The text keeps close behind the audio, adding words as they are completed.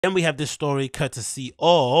Then we have this story courtesy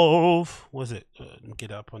of, what is it? Let me get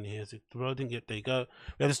it up on here. Is it loading? Yep, there you go.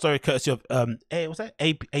 We have a story courtesy of what's that?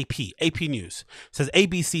 AP News. It says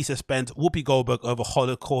ABC suspends Whoopi Goldberg over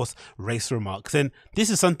Holocaust race remarks. And this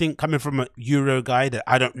is something coming from a Euro guy that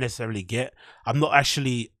I don't necessarily get.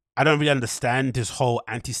 I don't really understand this whole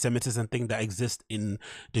anti-Semitism thing that exists in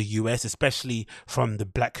the US, especially from the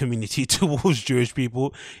black community towards Jewish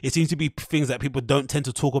people. It seems to be things that people don't tend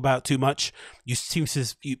to talk about too much.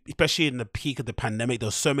 Especially in the peak of the pandemic,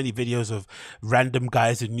 there's so many videos of random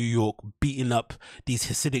guys in New York beating up these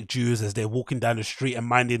Hasidic Jews as they're walking down the street and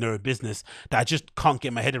minding their own business, that I just can't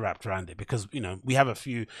get my head wrapped around it, because, we have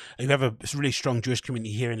a really strong Jewish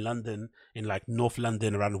community here in London, in like North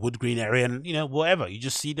London, around the Wood Green area, and whatever, you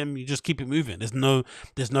just see them, you just keep it moving. There's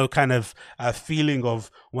no kind of feeling of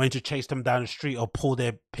wanting to chase them down the street or pull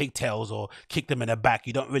their pigtails or kick them in the back.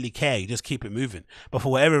 You don't really care, you just keep it moving. But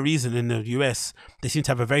for whatever reason in the US, they seem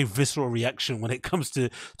to have a very visceral reaction when it comes to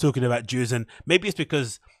talking about Jews. And maybe it's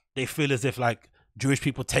because they feel as if like Jewish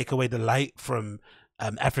people take away the light from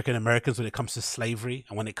African Americans when it comes to slavery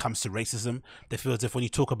and when it comes to racism. They feel as if when you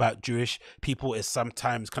talk about Jewish people, it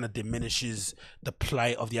sometimes kind of diminishes the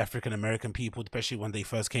plight of the African American people, especially when they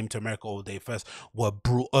first came to America or they first were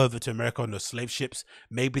brought over to America on the slave ships.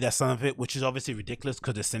 Maybe that's some of it, which is obviously ridiculous,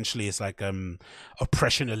 because essentially it's like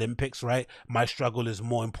oppression Olympics, right? My struggle is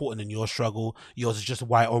more important than your struggle. Yours is just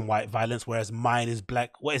white on white violence, whereas mine is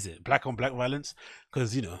black. What is it? Black on black violence?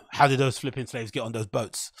 Because, how did those flipping slaves get on those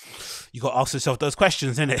boats? You got to ask yourself those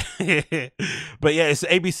questions, innit? But yeah, it's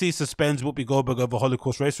ABC suspends Whoopi Goldberg over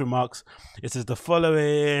Holocaust race remarks. It says the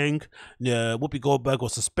following. Whoopi Goldberg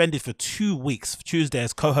was suspended for 2 weeks Tuesday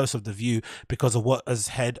as co-host of The View because of what as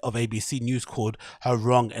head of ABC News called her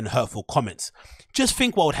wrong and hurtful comments. Just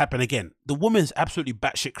think what would happen again. The woman's absolutely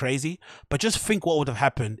batshit crazy, but just think what would have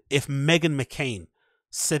happened if Meghan McCain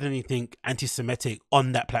said anything anti-Semitic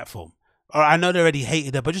on that platform. Or I know they already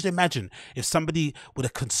hated her, but just imagine if somebody with a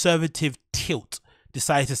conservative tilt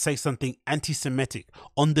decided to say something anti-Semitic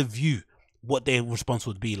on The View, what their response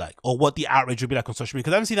would be like, or what the outrage would be like on social media.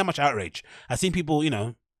 Because I haven't seen that much outrage. I've seen people,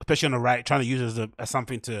 especially on the right, trying to use it as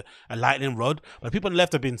something a lightning rod. But people on the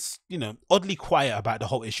left have been, oddly quiet about the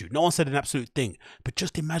whole issue. No one said an absolute thing. But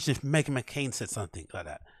just imagine if Meghan McCain said something like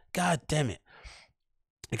that. God damn it.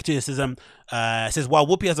 It says, while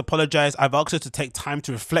Whoopi has apologized, I've asked her to take time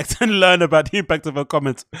to reflect and learn about the impact of her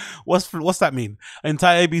comments. What's that mean? An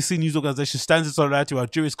entire ABC News organization stands in solidarity with our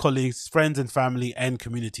Jewish colleagues, friends and family and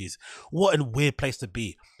communities. What a weird place to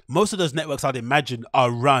be. Most of those networks, I'd imagine,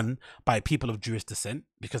 are run by people of Jewish descent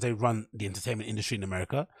because they run the entertainment industry in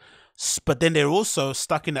America. But then they're also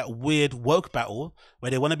stuck in that weird woke battle where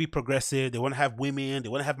they want to be progressive, they want to have women, they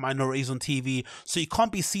want to have minorities on TV. So you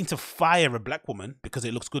can't be seen to fire a black woman because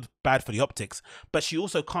it looks bad for the optics. But she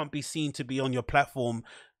also can't be seen to be on your platform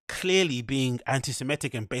clearly being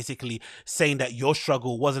anti-Semitic and basically saying that your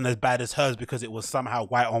struggle wasn't as bad as hers because it was somehow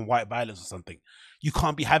white on white violence or something. You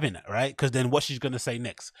can't be having that, right? Because then what's she going to say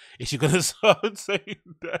next? Is she going to start saying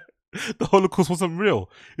that the Holocaust wasn't real?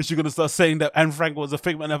 Is she going to start saying that Anne Frank was a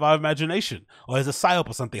figment of our imagination or is a psyop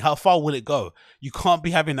or something? How far will it go? You can't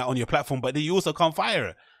be having that on your platform, but then you also can't fire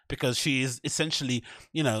her because she is essentially,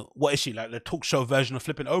 what is she, like the talk show version of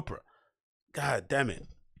flipping Oprah? God damn it.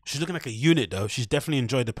 She's looking like a unit though. She's definitely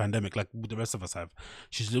enjoyed the pandemic like the rest of us have.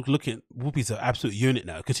 She's looking, Whoopi's an absolute unit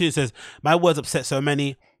now. Continue, says, my words upset so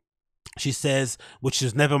many. She says, which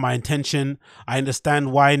is never my intention. I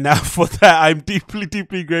understand why now. For that, I'm deeply,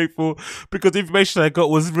 deeply grateful because the information I got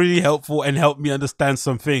was really helpful and helped me understand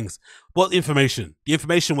some things. What information? The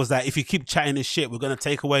information was that if you keep chatting this shit, we're going to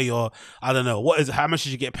take away your, I don't know, how much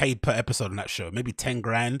did you get paid per episode on that show? Maybe 10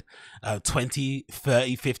 grand, 20,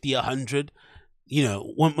 30, 50, 100.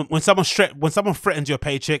 When someone threatens your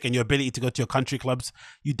paycheck and your ability to go to your country clubs,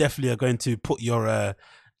 you definitely are going to put your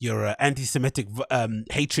anti-Semitic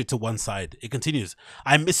hatred to one side. It continues.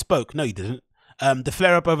 I misspoke. No, you didn't. The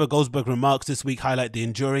flare-up over Goldberg remarks this week highlight the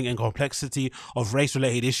enduring and complexity of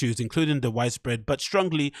race-related issues, including the widespread but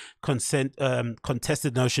strongly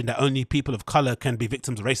contested notion that only people of color can be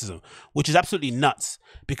victims of racism, which is absolutely nuts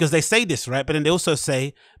because they say this, right? But then they also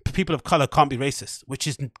say people of color can't be racist, which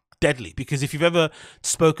is deadly, because if you've ever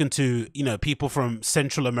spoken to people from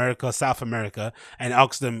Central America, South America, and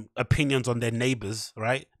asked them opinions on their neighbors,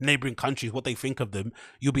 right, neighboring countries, what they think of them,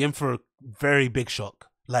 you'll be in for a very big shock.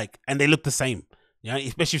 And they look the same. Yeah,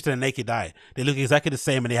 especially to the naked eye. They look exactly the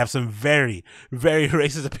same, and they have some very, very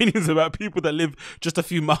racist opinions about people that live just a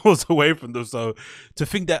few miles away from them. So to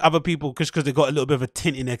think that other people, just because they got a little bit of a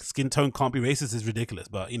tint in their skin tone, can't be racist is ridiculous.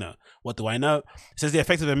 But, you know, what do I know? It says the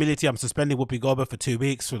effective immunity. I'm suspending Whoopi Goldberg for 2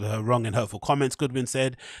 weeks for her wrong and hurtful comments, Goodwin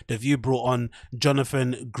said. The View brought on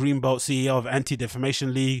Jonathan Greenbelt, CEO of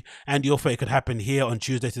Anti-Defamation League, and the author it could happen here on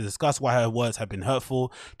Tuesday to discuss why her words have been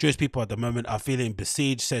hurtful. Jewish people at the moment are feeling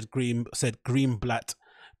besieged, said Greenblatt.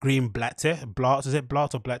 Is it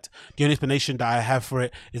Blatt or Blatt? The only explanation that I have for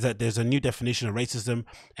it is that there's a new definition of racism,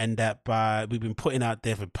 and that we've been putting out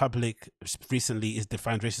there for public recently is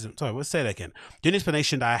defined racism. Sorry, let's say that again. The only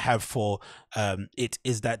explanation that I have for it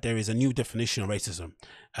is that there is a new definition of racism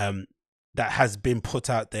that has been put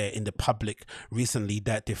out there in the public recently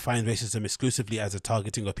that defines racism exclusively as a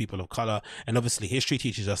targeting of people of color, and obviously history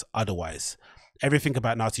teaches us otherwise. Everything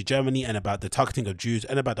about Nazi Germany and about the targeting of Jews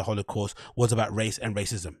and about the Holocaust was about race and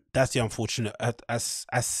racism. That's the unfortunate,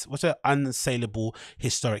 what's an unassailable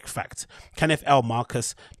historic fact. Kenneth L.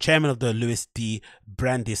 Marcus, chairman of the Louis D.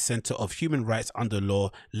 Brandeis Center of Human Rights Under Law,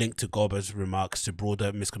 linked to Goldberg's remarks to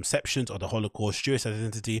broader misconceptions of the Holocaust, Jewish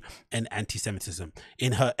identity, and anti-Semitism.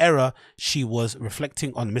 In her era, she was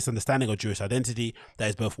reflecting on the misunderstanding of Jewish identity that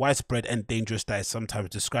is both widespread and dangerous, that is sometimes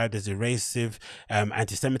described as erasive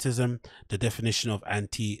anti-Semitism, the definition of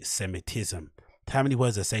anti-Semitism. How many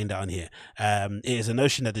words are saying that on here? It is a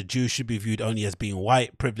notion that the Jews should be viewed only as being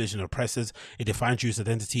white, privileged, and oppressors. It defines Jewish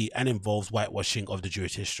identity and involves whitewashing of the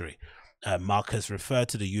Jewish history. Marcus referred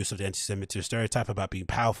to the use of the anti-Semitic stereotype about being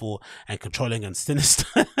powerful and controlling and sinister,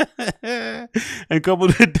 and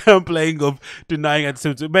coupled with downplaying of denying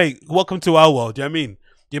anti-Semitism. Mate, welcome to our world. Do you know what I mean?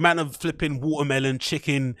 The amount of flipping watermelon,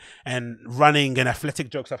 chicken, and running and athletic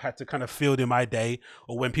jokes I've had to kind of field in my day,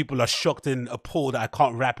 or when people are shocked and appalled that I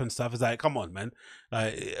can't rap and stuff, it's like, come on, man.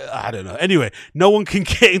 I don't know. Anyway, no one can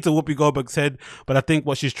get into Whoopi Goldberg's head, but I think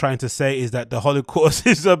what she's trying to say is that the Holocaust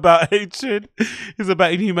is about hatred, it's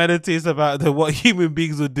about inhumanity, it's about what human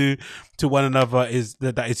beings would do to one another, is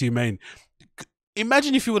that is humane.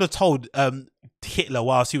 Imagine if you would have told Hitler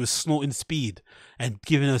whilst he was snorting speed and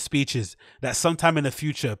giving her speeches that sometime in the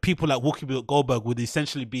future people like Whoopi Goldberg would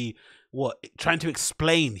essentially be trying to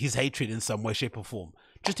explain his hatred in some way, shape, or form.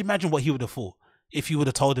 Just imagine what he would have thought if you would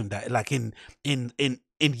have told him that, like in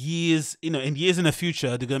years, in years in the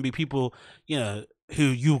future, there are going to be people, who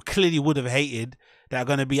you clearly would have hated, that are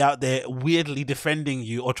going to be out there weirdly defending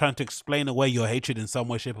you or trying to explain away your hatred in some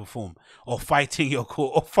way, shape, or form, or fighting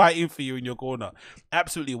for you in your corner.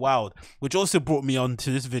 Absolutely wild. Which also brought me on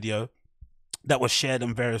to this video that was shared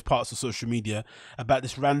on various parts of social media about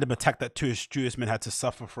this random attack that two Jewish men had to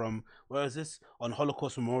suffer from. Where is this? On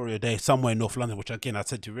Holocaust Memorial Day, somewhere in North London, which again, I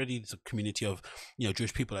said to already, it's a community of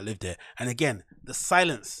Jewish people that live there. And again, the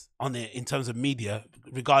silence on it in terms of media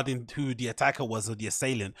regarding who the attacker was or the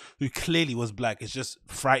assailant, who clearly was black, is just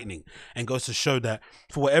frightening, and goes to show that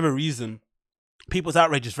for whatever reason, people's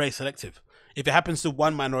outrage is very selective. If it happens to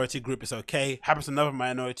one minority group, it's okay. Happens to another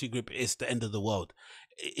minority group, it's the end of the world.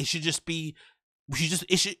 It should just be,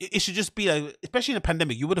 it should just be like, especially in a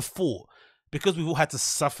pandemic, you would have thought, because we've all had to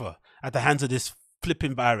suffer at the hands of this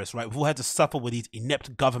flipping virus, right? We've all had to suffer with these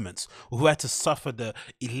inept governments. We've all had to suffer the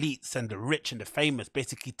elites and the rich and the famous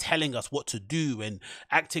basically telling us what to do and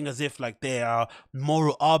acting as if like they are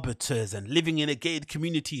moral arbiters and living in gated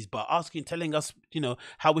communities, but telling us,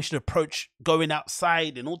 how we should approach going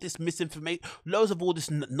outside, and all this misinformation, loads of all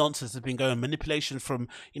this nonsense has been going, manipulation from,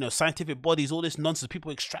 scientific bodies, all this nonsense,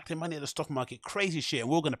 people extracting money at the stock market, crazy shit, and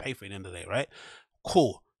we're all going to pay for it at the end of the day, right?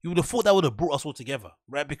 Cool. You would have thought that would have brought us all together,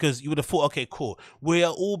 right? Because you would have thought, okay, cool. We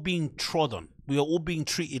are all being trod on. We are all being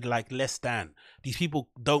treated like less than. These people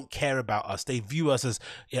don't care about us. They view us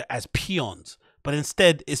as peons. But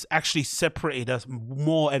instead, it's actually separated us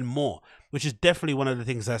more and more, which is definitely one of the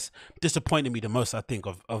things that's disappointed me the most, I think,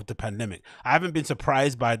 of the pandemic. I haven't been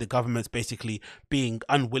surprised by the governments basically being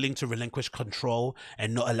unwilling to relinquish control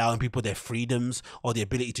and not allowing people their freedoms or the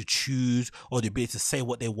ability to choose or the ability to say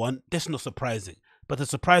what they want. That's not surprising. But the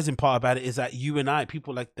surprising part about it is that you and I,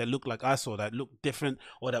 people that look like us or that look different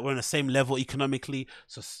or that we're on the same level economically,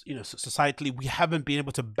 so societally, we haven't been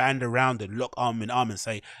able to band around and lock arm in arm and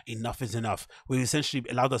say enough is enough. We've essentially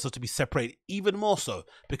allowed ourselves to be separated even more so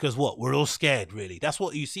because we're all scared, really. That's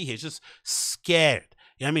what you see here. It's just scared.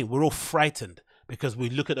 You know what I mean? We're all frightened because we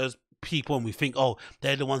look at those people and we think, oh,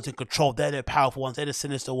 they're the ones in control, they're the powerful ones, they're the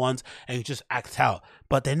sinister ones, and you just act out.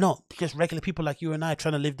 But they're not. They're just regular people like you and I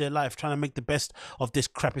trying to live their life, trying to make the best of this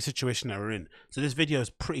crappy situation that we're in. So this video is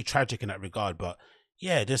pretty tragic in that regard, but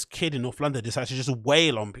yeah, this kid in North London decides to just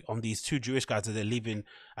wail on these two Jewish guys that they're leaving.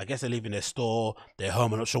 I guess they're leaving their store, their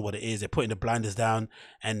home. I'm not sure what it is. They're putting the blinders down,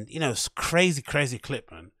 and it's crazy, crazy clip,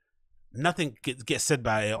 man. Nothing gets said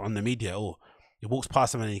by it on the media. Or he walks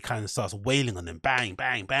past them and he kind of starts wailing on them. Bang,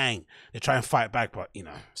 bang, bang. They try and fight back, but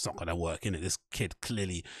it's not gonna work, innit? This kid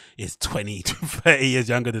clearly is 20 to 30 years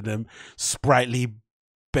younger than them. Sprightly,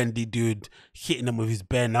 bendy dude hitting them with his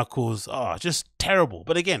bare knuckles. Oh, just terrible.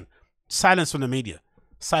 But again, silence from the media.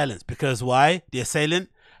 Silence, because why? The assailant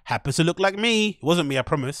happens to look like me. It wasn't me, I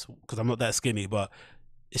promise, because I'm not that skinny, but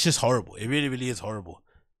it's just horrible. It really, really is horrible.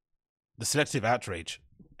 The selective outrage.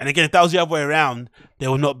 And again, if that was the other way around, there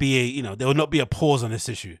will not be a pause on this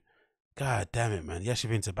issue. God damn it, man. You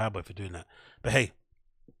actually think it's a bad boy for doing that. But hey,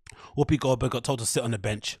 Whoopi Goldberg got told to sit on the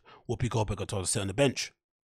bench. Whoopi Goldberg got told to sit on the bench.